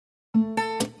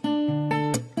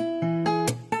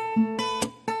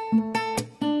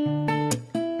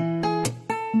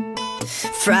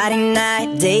Friday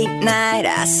night, date night,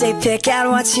 I say pick out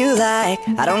what you like.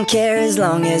 I don't care as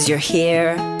long as you're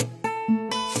here.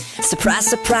 Surprise,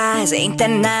 surprise, ain't that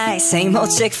nice? Same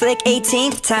old chick flick,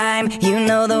 18th time. You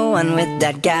know, the one with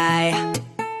that guy.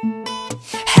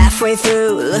 Halfway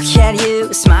through, look at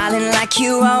you, smiling like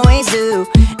you always do,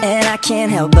 and I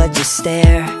can't help but just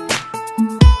stare.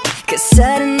 Cause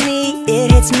suddenly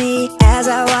it hits me as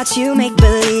I watch you make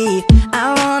believe.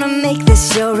 I wanna make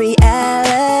this your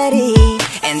reality.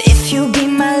 And if you be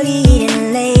my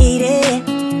leading lady,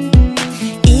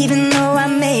 even though I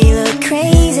may look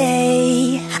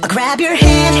crazy, I'll grab your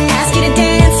hand, ask you to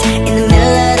dance in the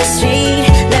middle of the street.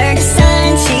 Learn to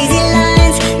sign cheesy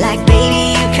lines like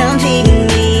baby you complete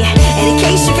me. And in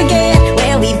case you forget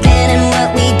where we've been and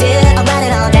what we did, I'll write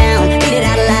it all down, read it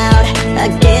out loud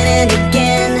again and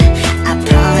again. I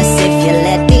promise if you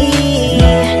let me,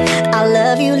 I'll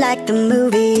love you like the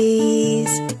movies.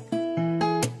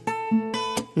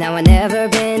 Now I've never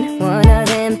been one of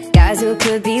them guys who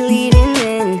could be leading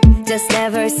in, just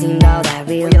never seemed all that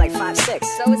real. Well, you're like 5'6",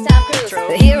 so it's Tom Cruise.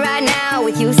 But here right now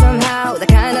with you somehow, the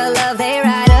kind of love they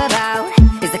write about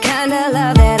is the kind of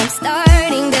love that I'm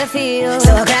starting to feel.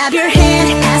 So I'll grab your hand,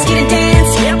 ask you to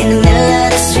dance in the middle of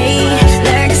the street.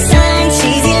 Learn to sign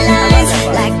cheesy lines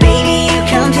like baby you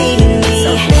complete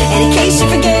me. And in case you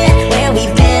forget where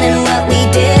we've been and what we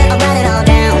did, I'll write it all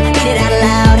down, read it out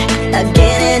loud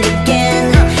again and again.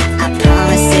 I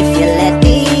promise if you let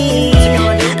me,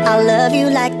 I'll love you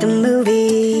like the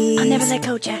movies. I'll never let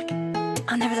go, Jack.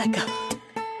 I'll never let go.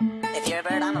 If you're a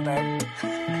bird, I'm a bird.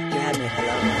 You had me at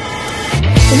hello.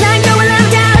 Like Noah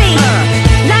loved Dolly,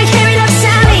 like Harry loved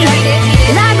Sally,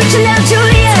 like Richard loved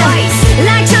Julia,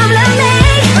 like Tom loved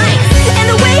May, and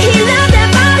the way he loved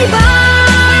that volleyball,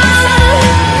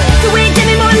 the way he did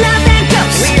me more love than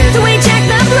ghosts, the way Jack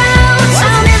loved Rose.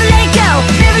 I'll never let go,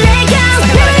 never let go,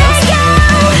 never let go.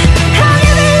 I'll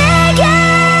never let go.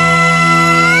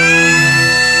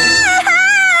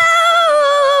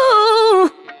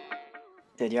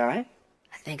 Dude, you alright?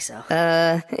 I think so.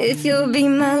 If you'll be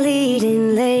my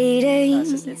leading lady,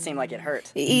 It seemed like it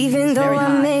hurt. even though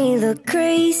I may look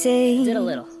crazy. Did a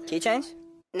little. Key change?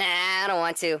 Nah, I don't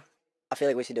want to. I feel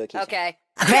like we should do a key change. Okay.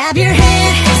 I'll grab your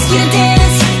hand, ask you to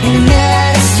dance in the middle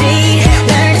of the street.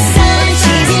 Learn to sign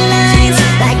cheesy lines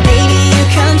like baby you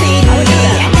complete me.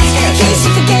 In case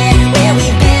you forget where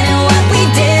we've been and what we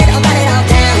did, I'll write it all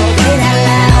down, read it out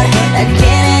loud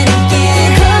again and again.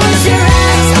 Close your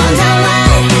eyes, arms out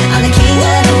wide, I'm the king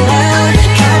of the world.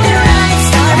 Carpet rides,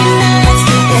 starry nights,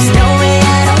 there's no way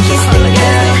I don't kiss the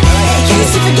girl. In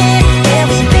case you forget where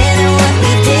we've been and what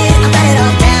we did, I'll write it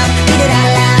all down, read it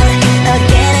out loud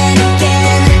again and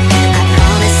again. I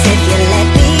promise if you let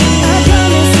me,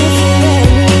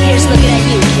 here's looking at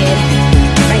you, kid.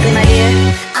 Frankly, my dear,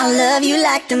 I'll love you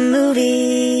like the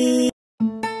movie.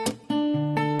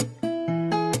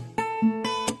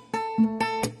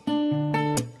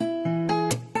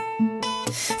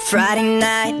 Friday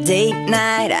night, date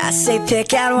night, I say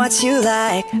pick out what you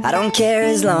like. I don't care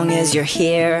as long as you're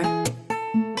here.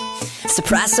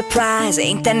 Surprise, surprise,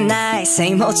 ain't that nice?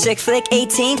 Same old chick flick,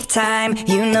 18th time.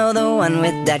 You know, the one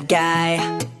with that guy.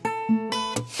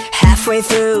 Halfway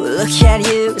through, look at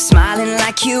you, smiling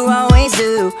like you always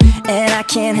do, and I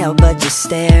can't help but just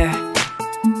stare.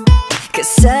 Cause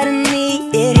suddenly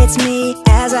it hits me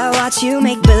as I watch you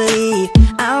make believe.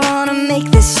 I wanna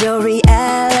make this your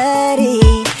reality.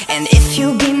 And if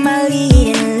you be my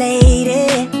leading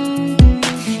lady,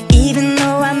 even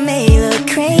though I may look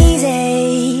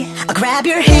crazy, I'll grab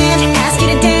your hand, ask you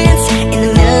to dance in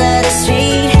the middle of the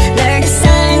street. Learn to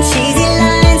sign cheesy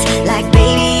lines like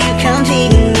baby you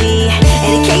complete me.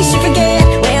 And in case you forget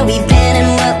where we've been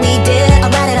and what we did, I'll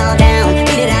write it all down,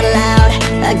 read it out loud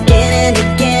again and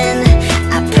again.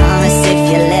 I promise if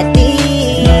you let me,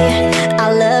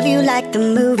 I'll love you like the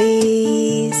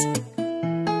movies.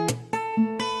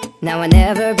 Now I've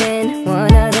never been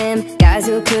one of them guys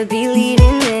who could be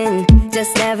leading in,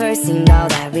 just never seemed all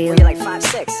that real. Well, you're like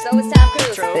 5'6", so it's Tom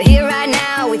Cruise. But here right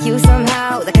now with you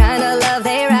somehow, the kind of love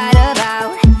they write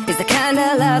about is the kind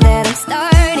of love that I'm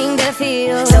starting to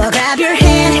feel. So I'll grab your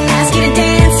hand, ask you to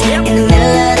dance in the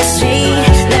middle of the street.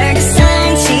 Learn to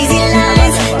sign cheesy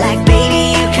lines like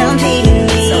baby you complete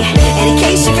me. And in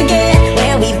case you forget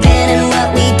where we've been and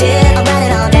what we did, I'll write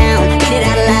it all down, read it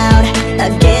out loud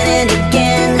again and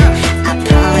again. I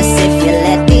promise if you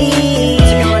let me,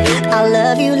 I'll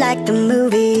love you like the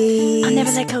movies. I'll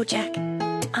never let go, Jack.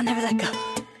 I'll never let go.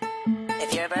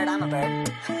 If you're a bird, I'm a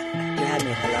bird. You had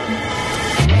me at hello.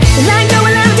 Like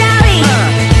Noah loved Dolly,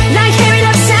 like Harry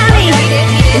loved Sally,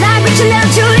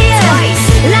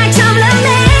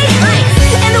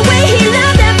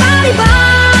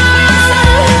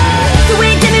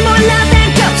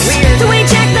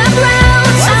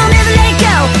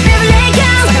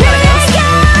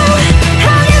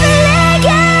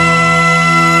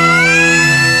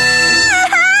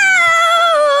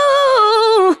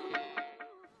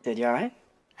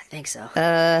 think so.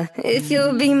 If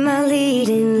you'll be my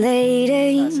leading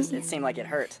lady. It seemed like it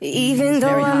hurt. Even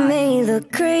though I may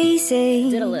look crazy.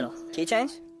 Did a little. Key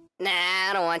change? Nah,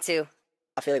 I don't want to.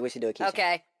 I feel like we should do a key change.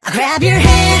 Okay. I'll grab your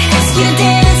hand, ask you to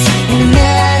dance in the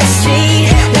middle of the street.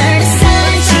 Learn to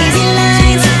sign cheesy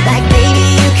lines like baby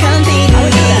you come be me.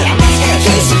 In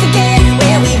case you forget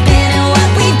where we've been and what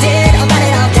we did, I'll write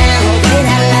it all down, read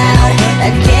it out loud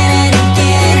again and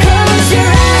again. Close your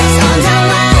eyes, arms out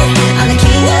wide, I'm the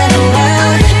king of the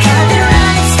world. Carpet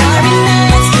rides, starry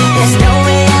nights, there's no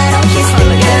way I don't kiss the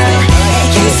girl. In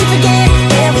case you forget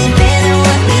where we've been and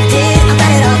what we did, I'll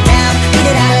write it all down, read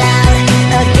it out loud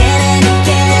again and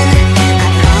again. I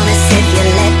promise if you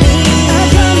let me.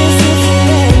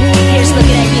 Here's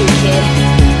looking at you, kid.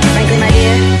 Frankly, my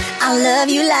dear, I love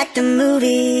you like the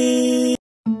movie.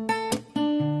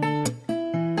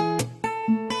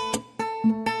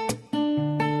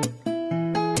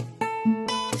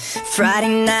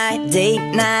 Friday night, date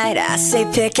night, I say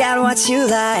pick out what you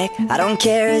like. I don't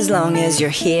care as long as you're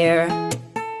here.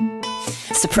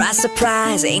 Surprise,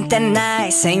 surprise, ain't that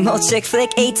nice? Same old chick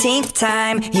flick, 18th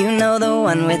time. You know the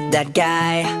one with that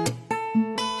guy.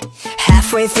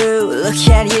 Halfway through, look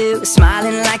at you,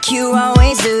 smiling like you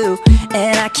always do.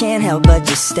 And I can't help but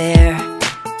just stare.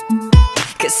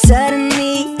 Cause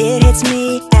suddenly it hits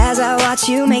me as I watch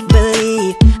you make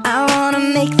believe. I wanna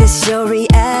make this your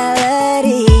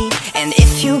reality. And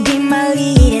if you be my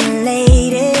leading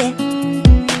lady,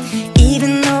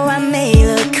 even though I may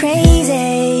look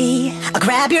crazy, I'll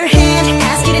grab your hand,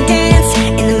 ask you to dance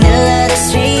in the middle of the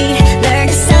street. Learn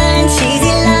to sign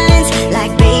cheesy lines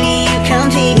like baby you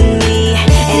come feeding me.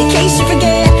 And in case you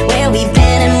forget where we've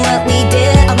been and what we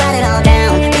did, I'll write it all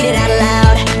down, read it out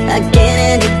loud again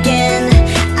and again.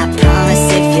 I promise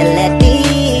if you let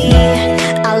me,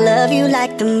 I'll love you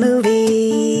like the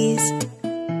movies.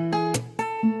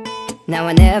 now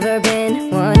I've never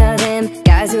been one of them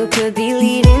guys who could be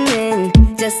leading in.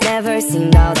 Just never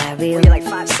seemed all that real. Well, you're like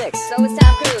 5'6". So it's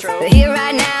Tom Cruise. But here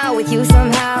right now with you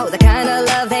somehow, the kind of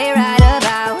love they write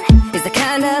about is the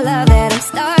kind of love that I'm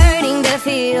starting to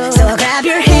feel. So I'll grab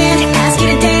your hand, ask you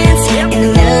to dance in the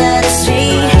middle of the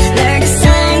street. Learn to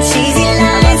sign cheesy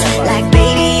lines like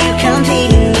baby you come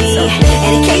feeding me.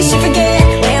 And in case you forget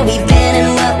where we've been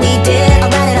and what we did,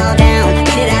 I'll write it all down,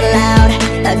 read it out loud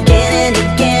again and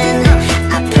again.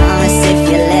 I promise if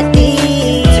you let me,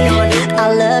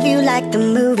 I'll love you like the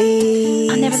movies.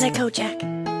 I'll never let go, Jack.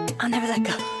 I'll never let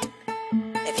go.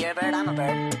 If you're a bird, I'm a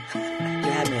bird.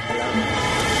 You had me hello.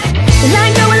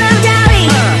 Like Noah loved Dolly,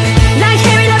 like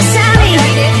Harry loved Sally,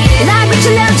 like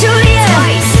Richard loved Julia,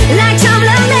 like Tom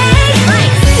loved May,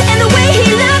 and the way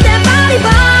he loved that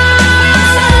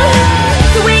volleyball,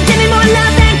 the way he did me more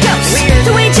love than ghosts,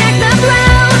 the way Jack loved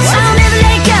Rose. I'll never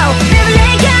let go, never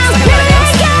let go, never let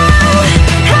go,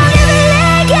 I'll never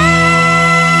let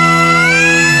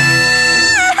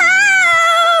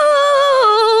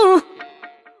go.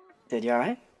 Dude, you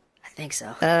alright? I think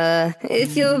so.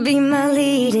 If you'll be my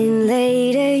leading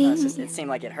lady, It seemed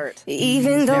like it hurt.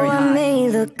 even though very I high. may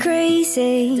look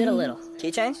crazy. Did a little.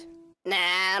 Key change? Nah,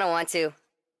 I don't want to.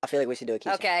 I feel like we should do a key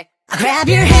change. Okay. I'll grab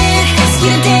your hand, ask you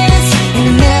to dance